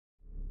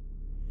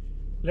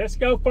Let's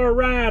go for a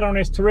ride on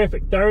this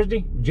terrific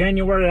Thursday,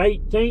 January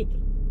 18th.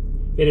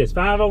 It is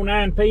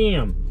 5:09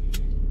 p.m.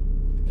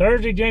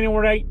 Thursday,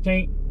 January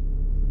 18th,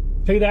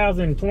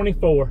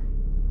 2024.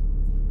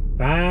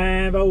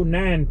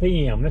 5:09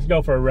 p.m. Let's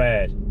go for a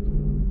ride.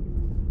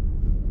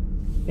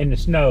 In the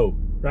snow,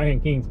 right in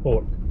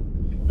Kingsport.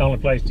 The only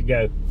place to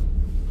go.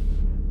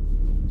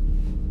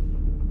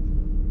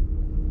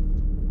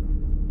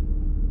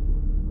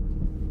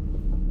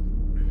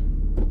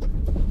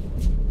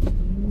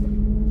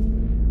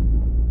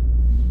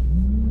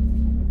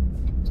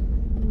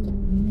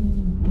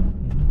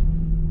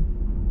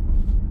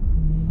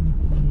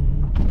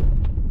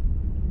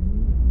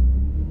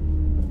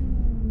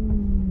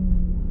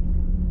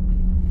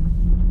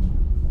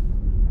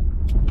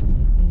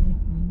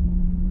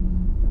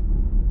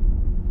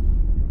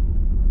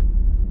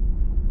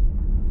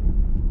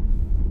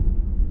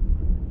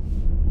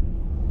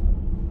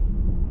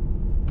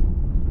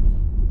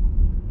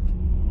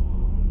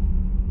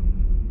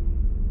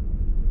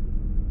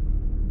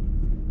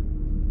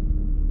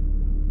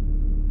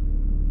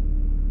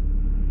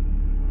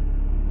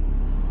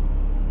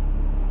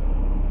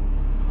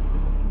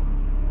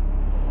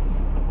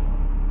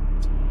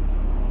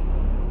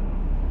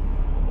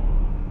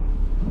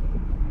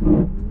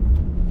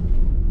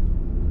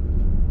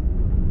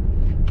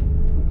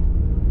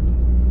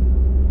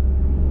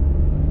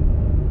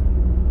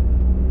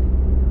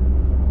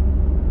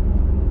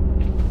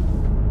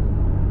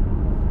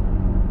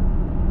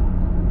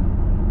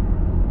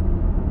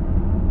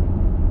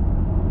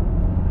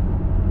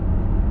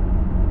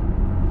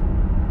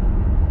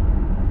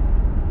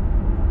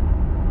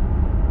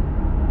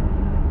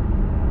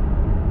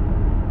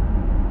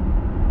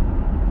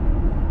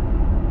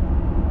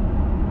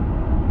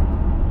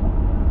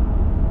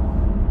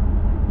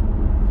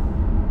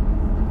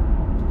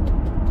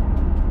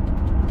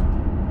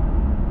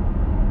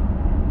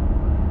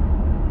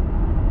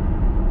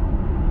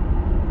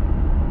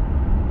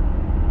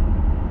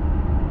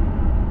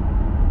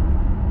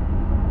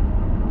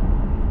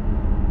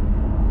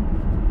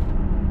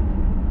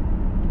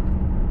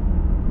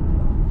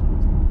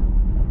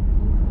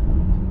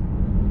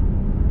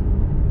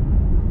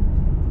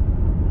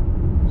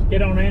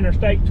 Get on the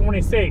Interstate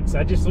 26.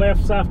 I just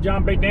left South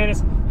John B.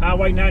 Dennis,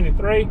 Highway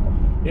 93.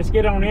 Let's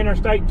get on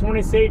Interstate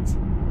 26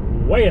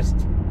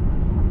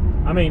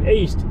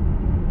 east.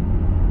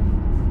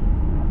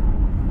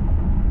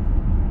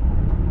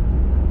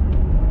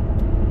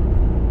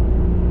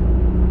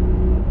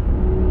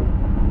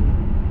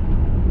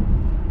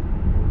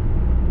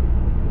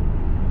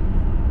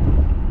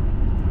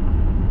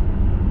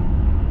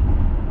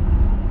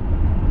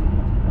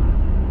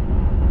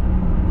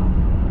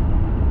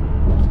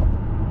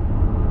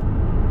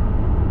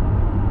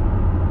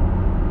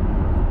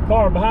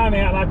 Car behind me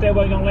out like that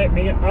wasn't gonna let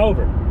me get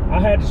over. I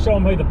had to show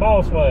him who the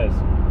boss was.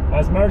 I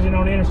was merging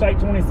on Interstate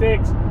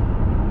 26.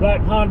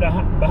 Black Honda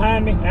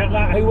behind me, act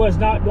like he was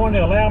not going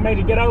to allow me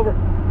to get over.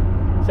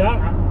 So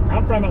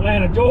I'm from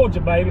Atlanta,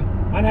 Georgia, baby.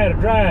 I know how to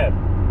drive.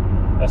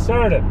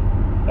 Assertive,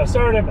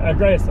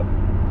 aggressive.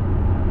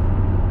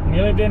 When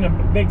you lived in a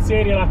big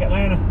city like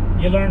Atlanta,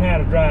 you learn how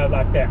to drive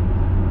like that,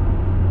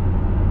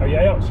 or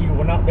else you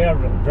will not be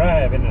able to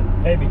drive in the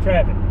heavy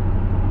traffic.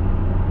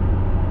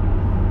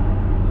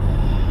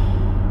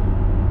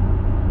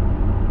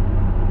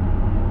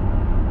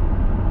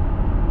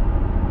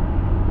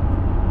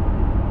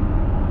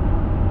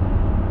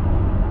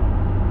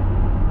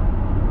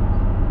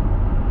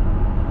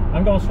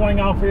 I'm gonna swing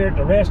off here at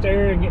the rest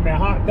area and get me a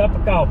hot cup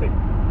of coffee.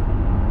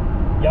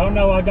 Y'all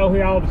know I go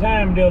here all the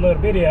time and do a little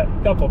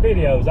couple of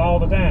videos all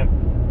the time.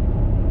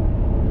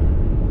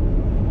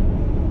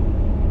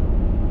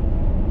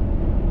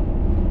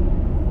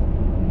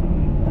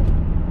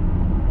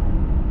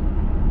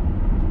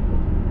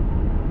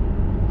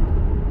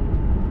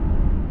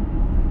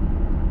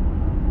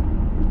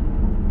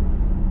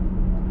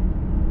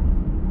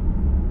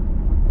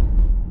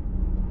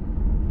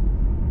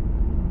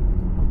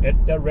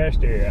 At the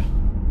rest area.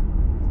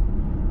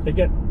 They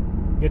got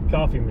good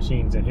coffee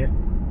machines in here.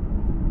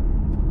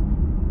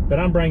 But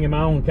I'm bringing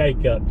my own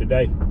K-Cup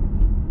today.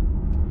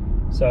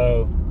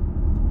 So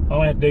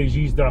all I have to do is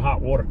use their hot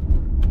water.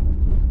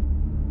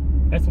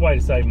 That's the way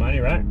to save money,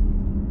 right?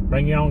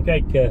 Bring your own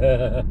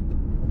K-Cup.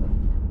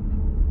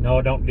 No,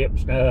 I don't dip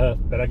stuff,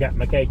 but I got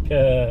my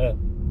K-Cup.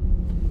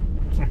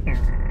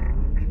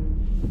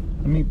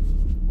 Let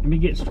me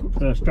get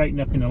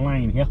straightened up in the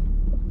lane here.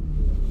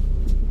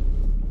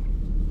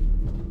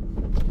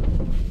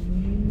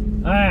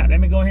 Alright, let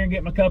me go here and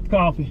get my cup of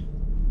coffee.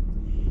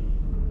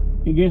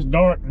 It gets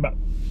dark in about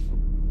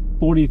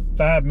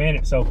 45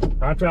 minutes, so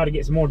I'll try to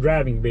get some more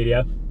driving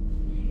video.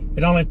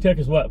 It only took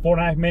us, what,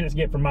 4.5 minutes to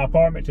get from my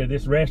apartment to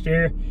this rest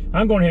area.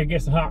 I'm going here to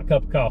get some hot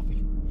cup of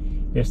coffee.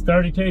 It's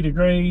 32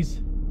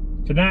 degrees.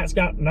 Tonight's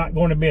not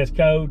going to be as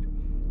cold.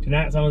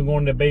 Tonight's only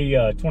going to be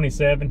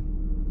 27.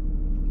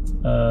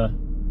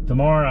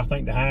 Tomorrow, I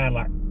think the high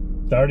like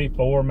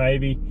 34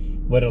 maybe,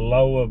 with a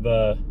low of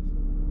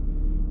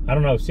I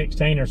don't know,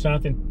 16 or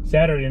something.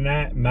 Saturday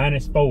night,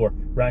 -4,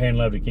 right here in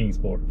lovely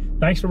Kingsport.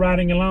 Thanks for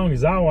riding along,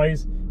 as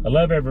always. I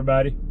love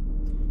everybody.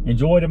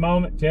 Enjoy the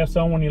moment. Tell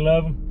someone you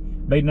love them.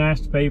 Be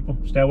nice to people.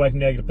 Stay away from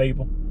negative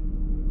people.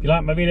 If you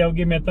like my video,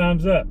 give me a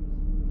thumbs up.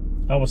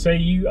 I will see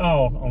you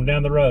all on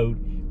down the road,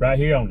 right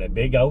here on the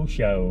big old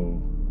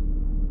show.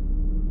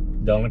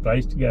 The only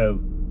place to go.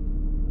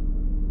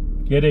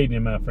 Good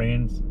evening, my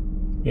friends.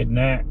 Good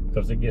night,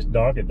 because it gets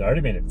dark in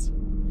 30 minutes.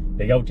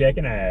 Big old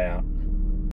checking out.